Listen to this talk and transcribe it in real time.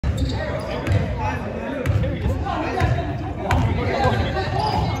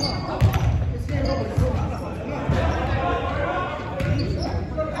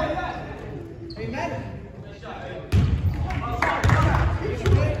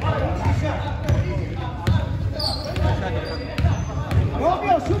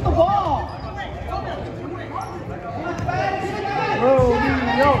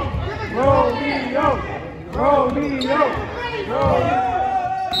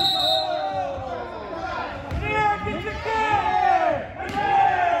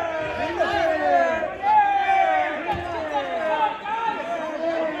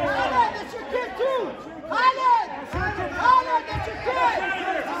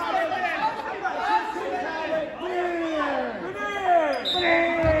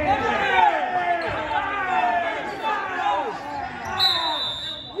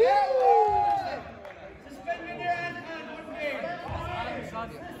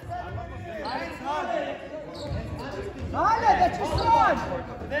Alright, that's your son!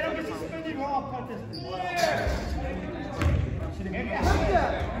 They don't get suspended, we'll all cut this.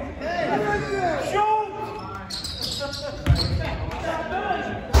 Shoot!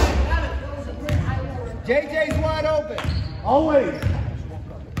 JJ's wide open. Always.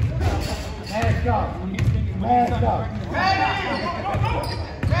 Mask up. Mask up. Ready!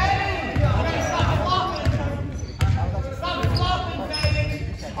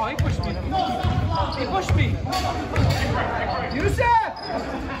 Oh, he pushed me. He pushed me. Yusuf!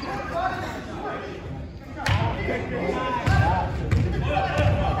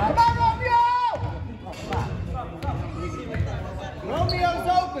 Come on, Romeo! Romeo's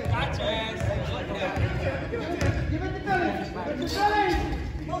open. Gotcha, ass. Give it to Billy.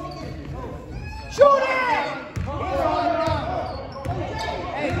 Shoot it!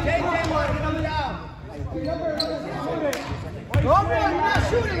 Hey, JJ wants to come down. Romeo, you're not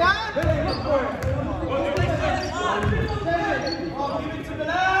shooting, huh?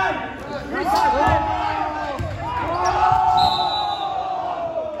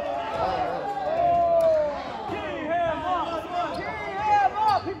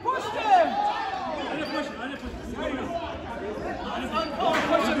 He pushed him!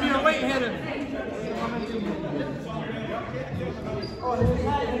 Push him, your weight hit him.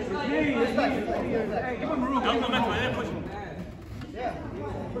 Hey, give him room. Don't come back to my push him. Yeah,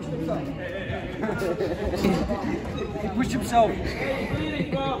 push himself. He pushed himself.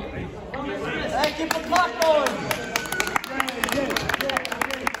 Hey, keep the clock going.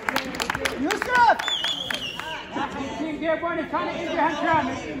 Yusuf! They're running, trying to injure him, trying.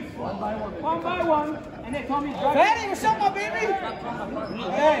 One by one. And they told me, Fatty, what's up, my baby?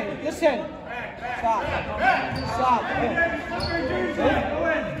 Hey, listen. Stop. Stop.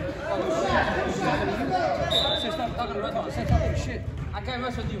 Stop talking to Red Say talking shit. I can't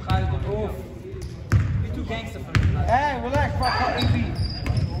mess with you, Khalid. You're too gangster for me. Hey, relax, bro. AB.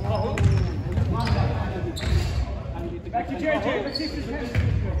 Back to JJ. Let's see if this is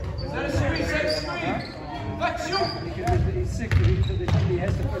that a series 6 screen? Let's shoot. He's sick. He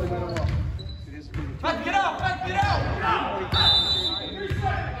has to put him out of walk. Let's get out. Let's get out.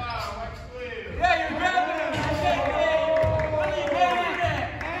 Yeah, you're grabbing him. What are you getting there?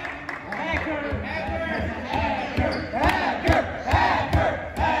 Hacker.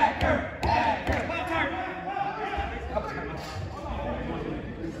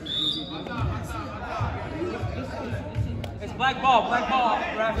 It's black ball,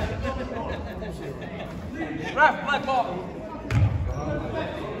 ref. Ref, black ball.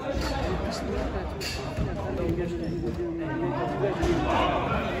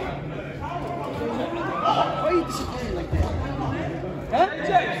 Why are you disappointed like that? Huh?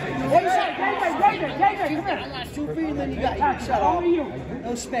 JJ, come here. I'm not stupid, and then you got you. Shut up.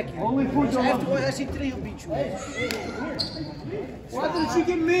 No spec. Only afterwards, I see today he'll beat you. Why didn't you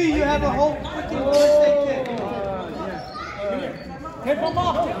give me? You have a whole freaking birthday kid. Take him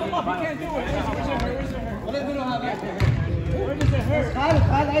off, he can't do it. Where's it hurt? Where does it hurt? Khalid,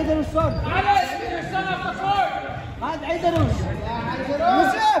 عايز الصن. Khalid, get your son off the court. Khalid, عايز الوش.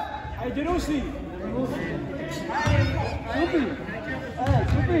 يوسف. عايز الوشي. Soupy. Hey,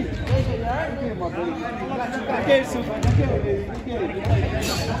 Soupy. Okay, Soupy.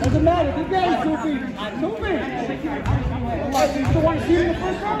 Doesn't matter. Good game, Soupy. Soupy. You still want to see him in the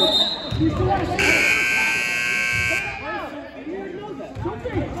first round? You still want to see him?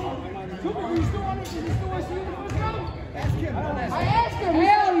 Soupy. Soupy, you still want to see him in the first round? Ask him. I asked him.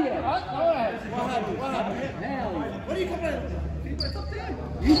 Hell yeah. What happened? Hell yeah. What are you coming at? It's up to him.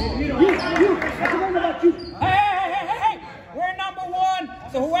 You. That's the one about you. Hey. We're number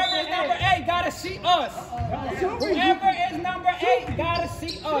 1. So whoever is number 8 gotta see us. Whoever is number 8 gotta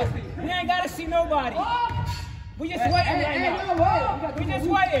see us. We ain't gotta see nobody. We just waiting right now. We just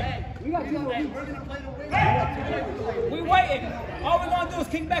waiting. We got 2 more weeks. We're gonna play the win. We waiting. All we're gonna do is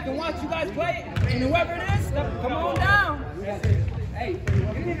kick back and watch you guys play it. And whoever it is, come on down. Hey,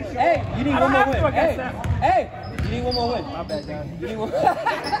 you need one more win. Hey, you need one more win. My bad, guys. You need one.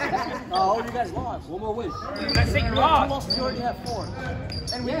 Oh, you guys lost. One more win. Let's say you lost. You already have 4.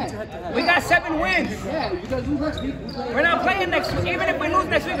 And we need to head-to-head. We got 7 wins. Yeah, you guys lose next week. We're not playing next week. Even if we lose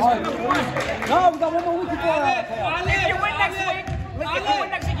next week, it's still number 1. No, we got one more week before If you win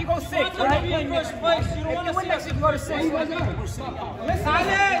next week, you go 6, right? If you win next week, you go to 6. Listen,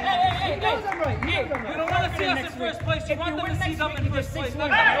 hey. You don't want to see us in first place. You want them to see them in first place. Not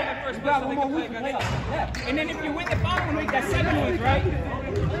in first place. And then if you win the following week, that's 7 wins, right?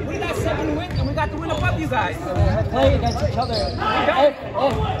 We got 7 wins, and we got to win above you guys. Play against each other.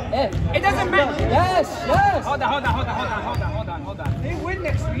 It doesn't matter. Yes. Hold on. hold on. They win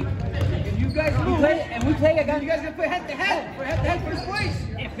next week. If you guys lose, and we play again, you guys gonna play head to head for head to head first place.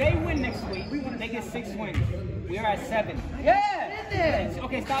 If they win next week, they get 6 wins. We are at 7. Yeah.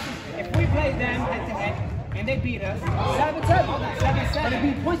 Okay, stop. If we play them head to head and they beat us, 7-7. 7-7. But it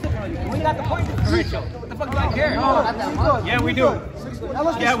be points differential. We got the point differential. What the fuck do I care? No, not that much. Yeah, we do. I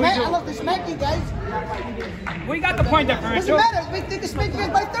love to smack you guys. We got the point differential. Doesn't matter. They can smack you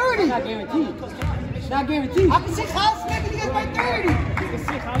guys by 30. Not guaranteed. Not guaranteed. I can see how smacking you guys by 30. You can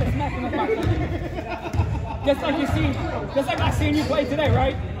see how they're smacking us by 30. Just like I seen you play today,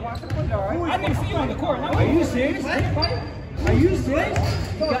 right? I didn't see you on the court. Are you serious? Are you serious?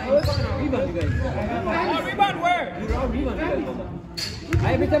 You got rebound, you guys. Rebound where? You don't rebound, you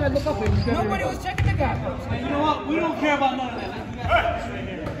guys. Every time I look up, nobody was checking the guy. You know what? We don't care about none of that.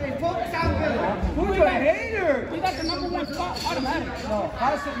 Hey, focus on Billy. Who's a hater? We got the #1 spot automatic. No, how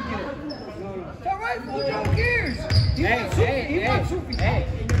does something get it? It's all right, fool. Joe cares. He wants Soupy. He wants Soupy.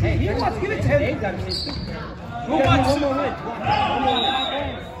 Hey, he wants to give it to him. Who wants one more win? One more win.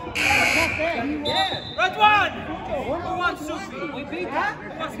 Yeah. Red one! Who wants Soupy? We beat them.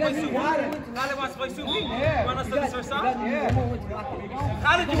 Who wants to play Soupy? Khaled wants to play Soupy? Yeah. You want us to the first round? Yeah.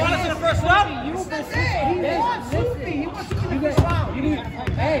 Khaled, you want us in the first round? That's it. He wants Soupy. He wants Soupy in the first round.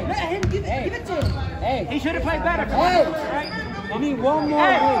 Hey. Let him give it to him. Hey. He should have played better. Hey. Right? I mean, one more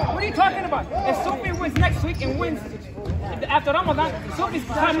Hey, win. what are you talking about? If Soupy wins next week and wins after Ramadan, Soupy's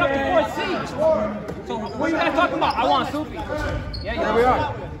climbing up to 4th seed. So what are you guys talking about? I want Soupy. Yeah, There we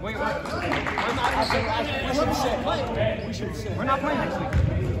are. Wait. We're not playing next week.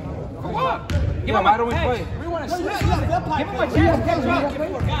 For what? Give him why don't we play? We want to switch. Give him a chance to catch up.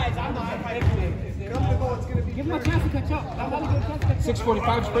 Give him a chance to catch up.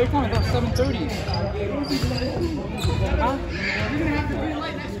 6:45 spray time. About 7:30. Huh? You're gonna have to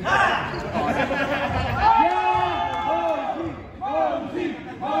relight next week.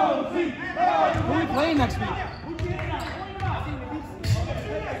 Who are we playing next week?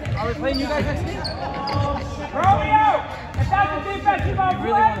 Are we playing you guys next week? Romeo! If that's the defense, you might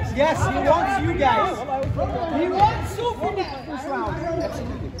play. Yes, he wants you guys. He wants Soupy in the first round.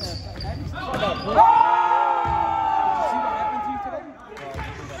 Absolutely. Did you see what happened to you today?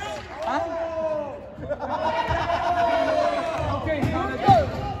 Huh? Okay,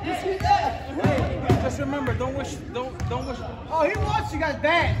 you see that? Hey, just remember, don't wish. Oh, he wants you guys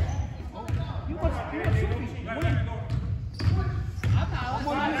bad. He wants Soupy.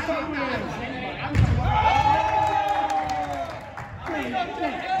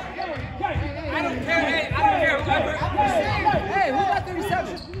 I don't care. Hey, who got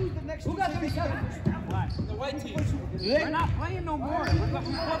 37? Who got 37? The white team. We're not playing no more. We're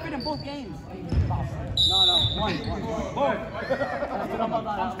forfeiting both games. No, one. Both.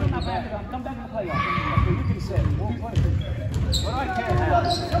 I'm still not back. Come back in the playoffs. You can say. What do I care?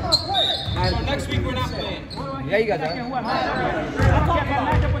 So next week we're not playing. Yeah, you got that. I'm talking about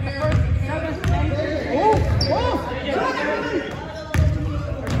matchup with the first 7.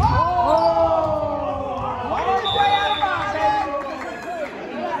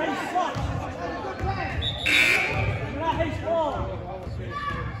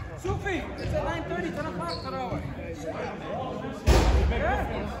 Soupy, it's at 9:30, 10 o'clock per hour.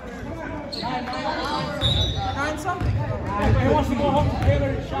 9 something. He wants to go home to Taylor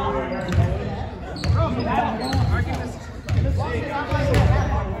and shower.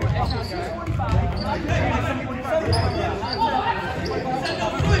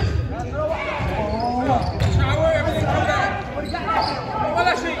 Shower, everything comes out. Well,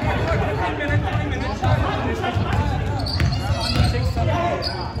 actually, 15 minutes, 20 minutes.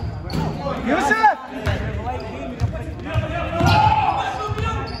 Yusuf!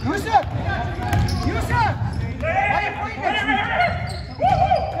 Why are you playing next week?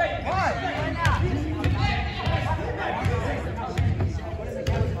 Why?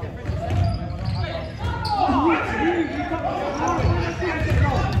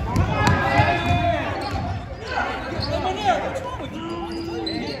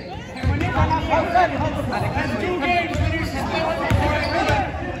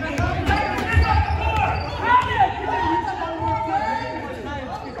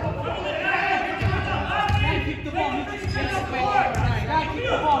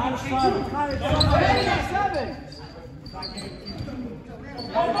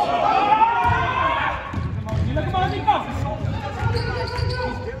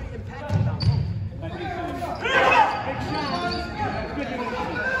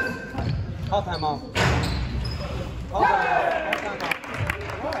 Call time off.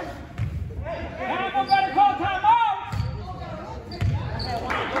 Everybody call time out!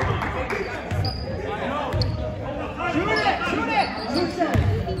 Shoot it!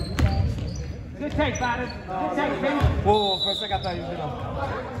 Good take, Batters. Good take, Pete. Whoa, first I got that.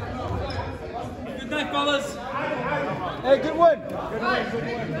 Good night, fellas. Hey, good one. Good one.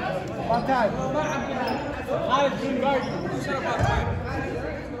 One time.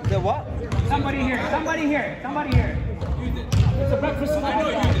 The what? Somebody here. Somebody here. Somebody here. You did. It's a breakfast. I know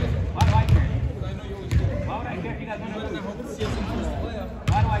you did. Why do I care? I know you always did. Why would I care if you guys want to lose? I hope to see us in the first playoff.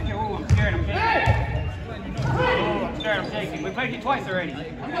 Why do I care? Oh, I'm scared. I'm shaking. Oh, I'm scared. I'm shaking. We played you twice already.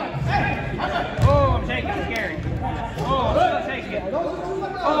 Oh, I'm shaking. I'm scared. Oh, I'm still shaking.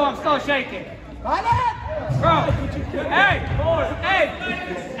 Oh, I'm still shaking. Bro, hey,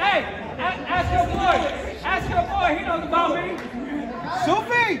 ask your boy. Ask your boy. He knows about me.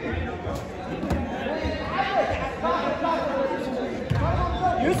 Sophie!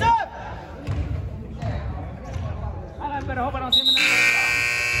 Yusuf! I better hope I don't see him in the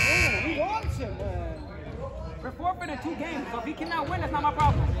He wants him, man. We're forfeiting 2 games, so if he cannot win, that's not my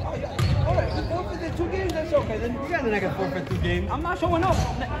problem. All right, if forfeited 2 games, that's okay. Then you got the next forfeit 2 games. I'm not showing up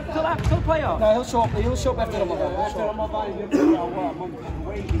till playoffs. No, he'll show up. He'll show up after Ramadan. After Ramadan, it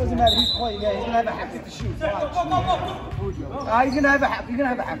doesn't matter. He's playing. Yeah, he's gonna have a happy to shoot. He's gonna have a happy. You're gonna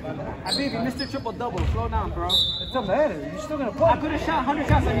have a happy. Habibi, Mr. Triple Double. Slow down, bro. It doesn't matter. You're still gonna play. I could have shot 100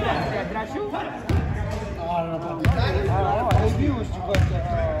 shots on you guys. Did I shoot? I don't know. AB was too much.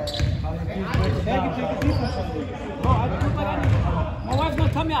 They can take the defense from you. Bro, I look like I need. My wife's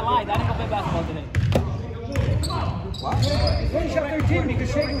gonna tell me I lied. I didn't go play basketball today. What? When you shot 13 because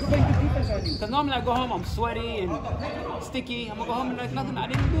Shaker was playing the defense on you. Because normally I go home, I'm sweaty and sticky. I'm gonna go home and like nothing. I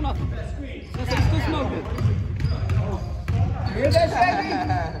didn't do nothing. So it still smells good. You hear that, Shaggy?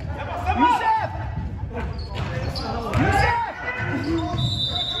 Yusuf!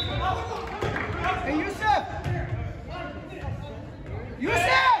 Hey, Yusuf!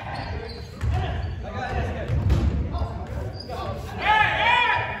 Yusuf!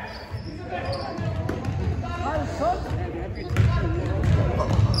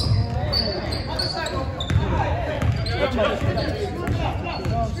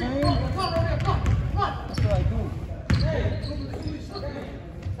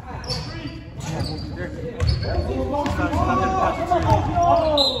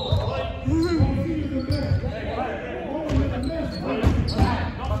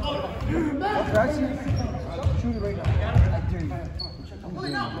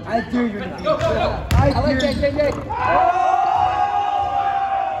 I dare you. I dare you.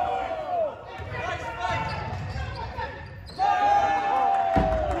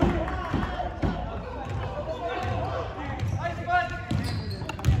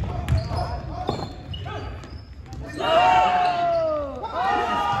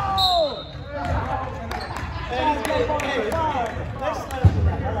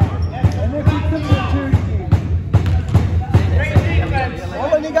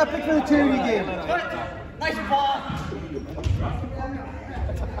 Got picked for the charity game. Nice ball.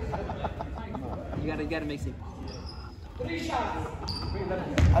 You gotta make sense. I need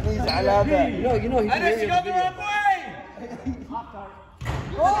to allow that. You know, he's And it's going the wrong way.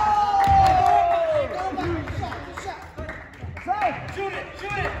 Oh! Shoot it,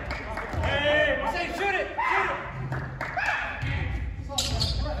 shoot it. Hey, I say shoot it, shoot it.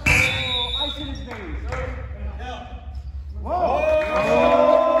 Oh, ice in his veins. Whoa.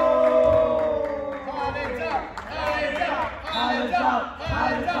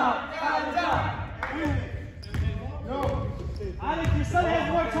 Alex, your son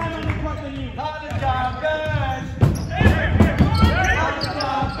has more time on the court than you.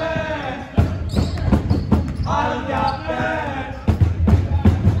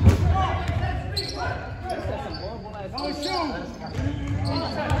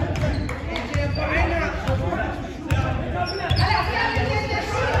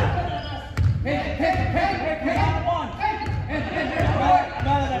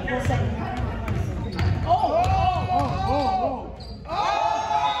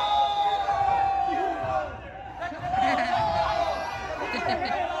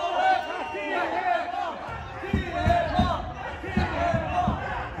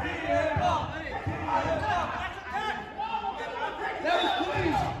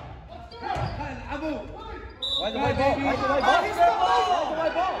 Why the white ball? Why the white ball? Why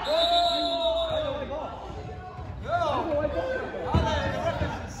the white ball? Why the white ball?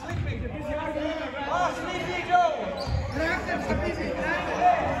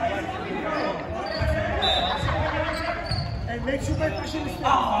 And make sure my pushing the stick. I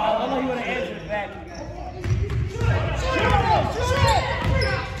don't know you would have answered it back.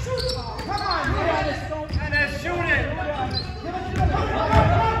 Shoot! Come on, man. And then shoot it.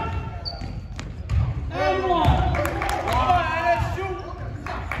 And one. And then shoot.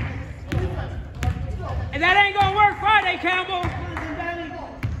 that ain't gonna work Friday, Campbell.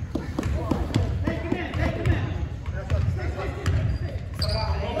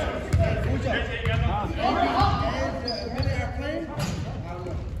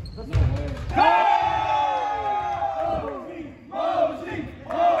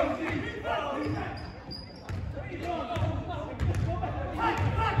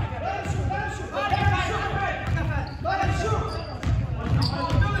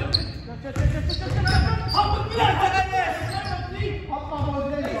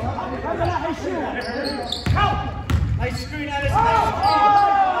 Nice screen at his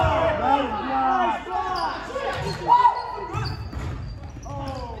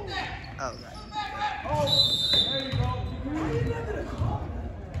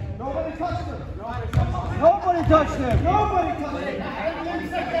Nobody touched him. Nobody touched him. Nobody touched him.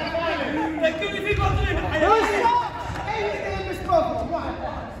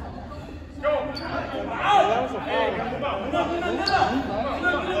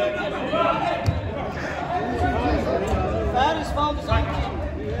 Fattest fouled his own team.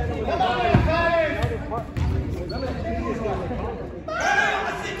 Come on,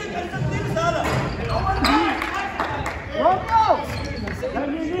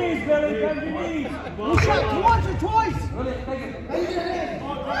 Bend your knees, Billy. Bend your knees. Who shot once or twice?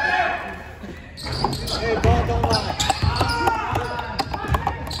 Hey, ball don't lie.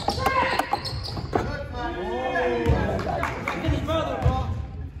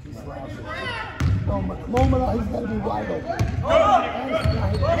 Moment he's going to be wide open.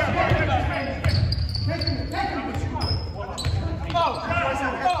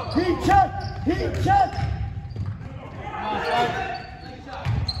 Heat check! Heat check!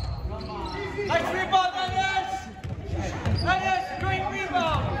 Nice rebound, Dennis! Dennis, great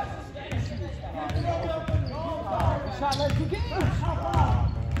rebound! Shot like 2 games.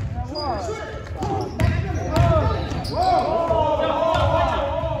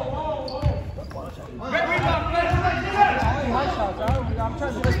 Great rebound, I'm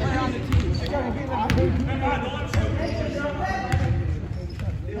trying to play on the team.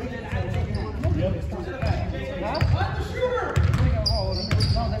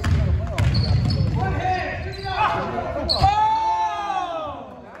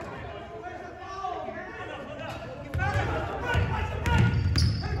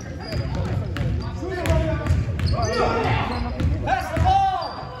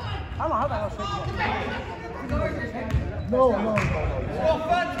 No.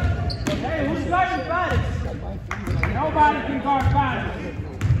 Hey, who's guarding Fattest? Nobody can guard Fattest.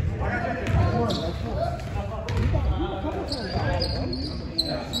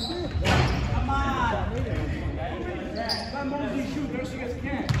 Come on. Let Mosey shoot. There she gets a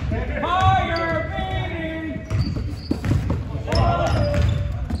can. Fire, baby!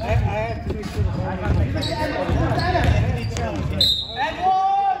 I have to make sure and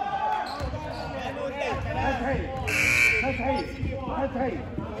one! That's hate.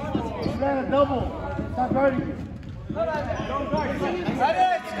 You ran a double. Stop guarding. Dennis,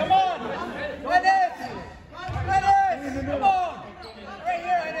 come on! Dennis! Come on! Right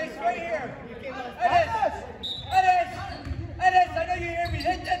here, Dennis, right here! Dennis, I know you hear me.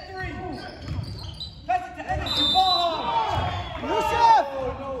 Hit that 3. Pass it to Dennis, you ball hog! Yusuf!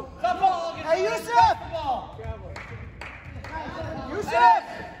 Stop ball hog. Hey, Yusuf! Yusuf!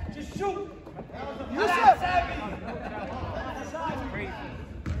 Just shoot! Yusuf!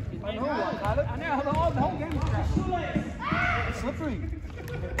 I know the whole game was crap. Slippery.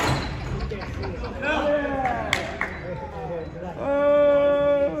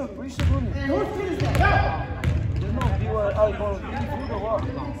 We should win it. There's no viewer out for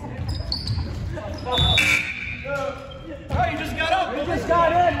Oh, you just got up! We just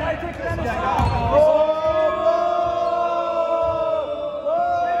got in. I think Dennis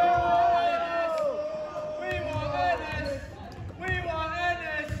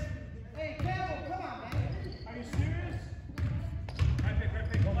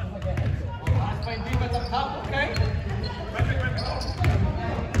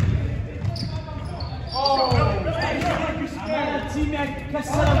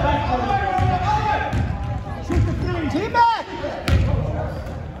T-Mac!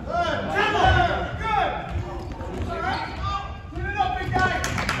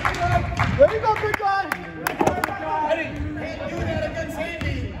 There you go, big guy!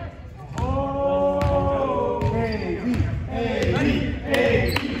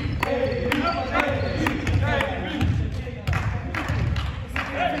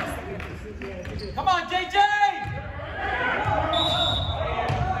 Come on, JJ!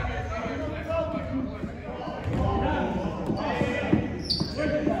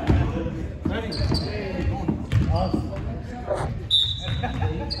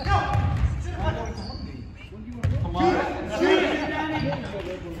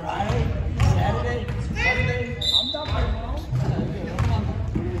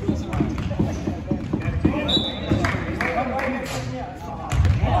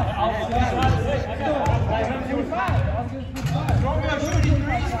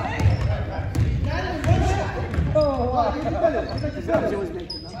 I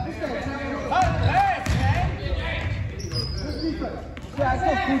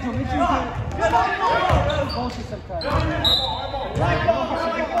said Cujo, make sure you do bullshit sometimes.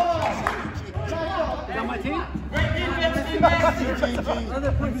 Is that my team? I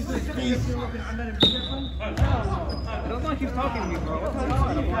don't know if he's talking to me, bro. What's going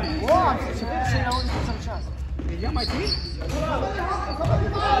on? Is that my team?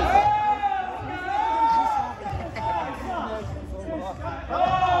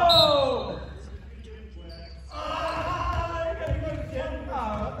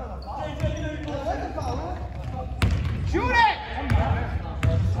 Shoot it!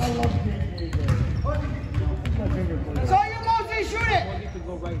 That's all you Mosey, shoot it! You could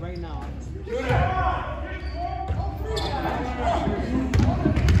go right now. Shoot it!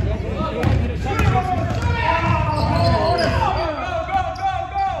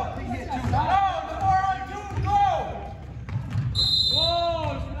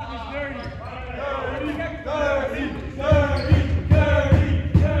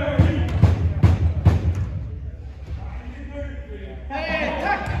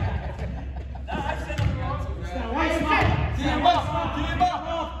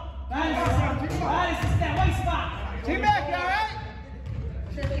 Team back, you alright?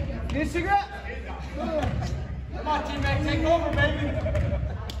 Need a cigarette? Come on, Team Mac, take over, baby.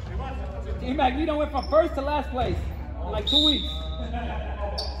 T-Mac, you done went from first to last place in like 2 weeks.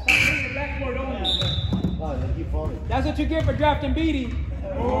 That's what you get for drafting Beatty.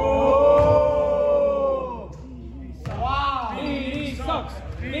 Oh! Wow! Beatty sucks.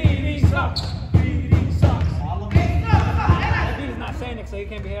 Beatty sucks. Beatty sucks. Beatty's not saying it, so he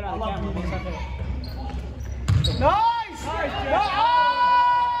can't be here on the camera. Nice! Oh!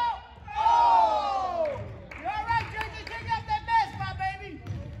 Oh! You all right, JJ? Take out that mess, my baby.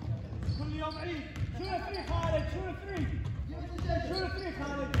 Shoot a three, Colin. Shoot a three. Shoot a three,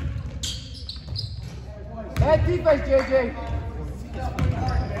 Colin. Bad defense, JJ.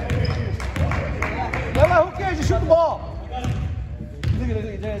 Never, who cares? You shoot the ball. Look at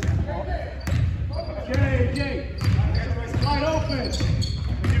this. JJ. Wide open.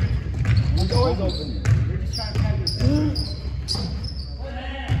 The door is open.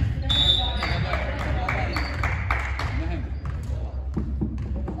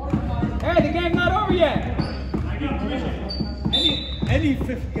 Hey, the game's not over yet. Any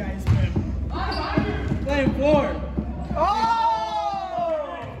fifth guys, man. Playing forward. Oh!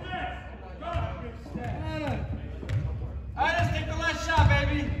 I just take the last shot,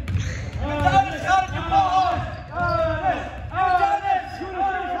 baby. Dennis, got it, you ball.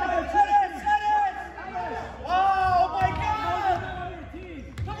 Oh my God!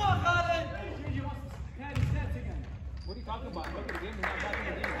 Come on, Colin. What are you talking about? Look at the game. He's not back in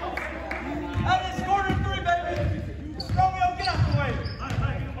the game. Dennis scored a three, baby. Romeo, get out the way.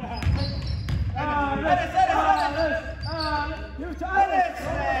 Dennis.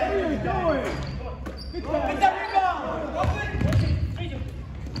 What are you doing? Get that rebound.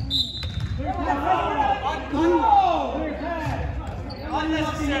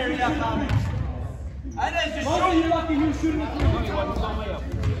 Unnecessary, yeah, Colin. Dennis, just Most of shoot. you lucky you shooting the three.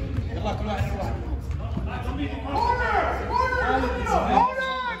 Good luck.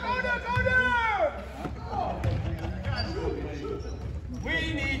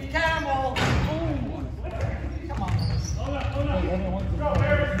 We need Camel. Come on.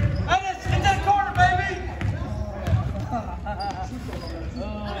 Dennis, get that corner, baby.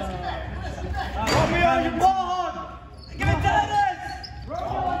 Romeo, you ball hog. Give it to Dennis.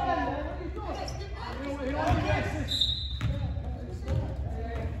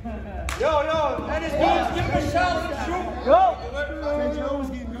 Yo, Dennis, please give him a shot. Let him shoot. Go! Let's shoot.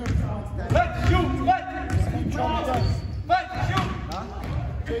 Let's shoot.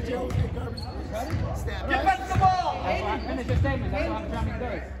 Get back the ball. Finish your statement. That's what I'm trying to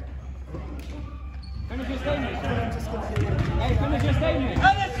say. Finish your statement. Hey, finish your statement.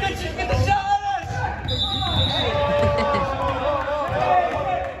 Dennis, get the shot,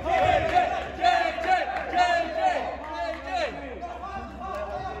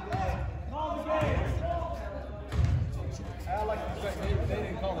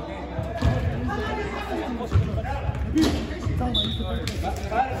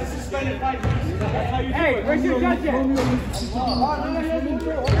 Hey, where's your judge at?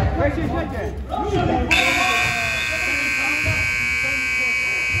 Where's your judge at?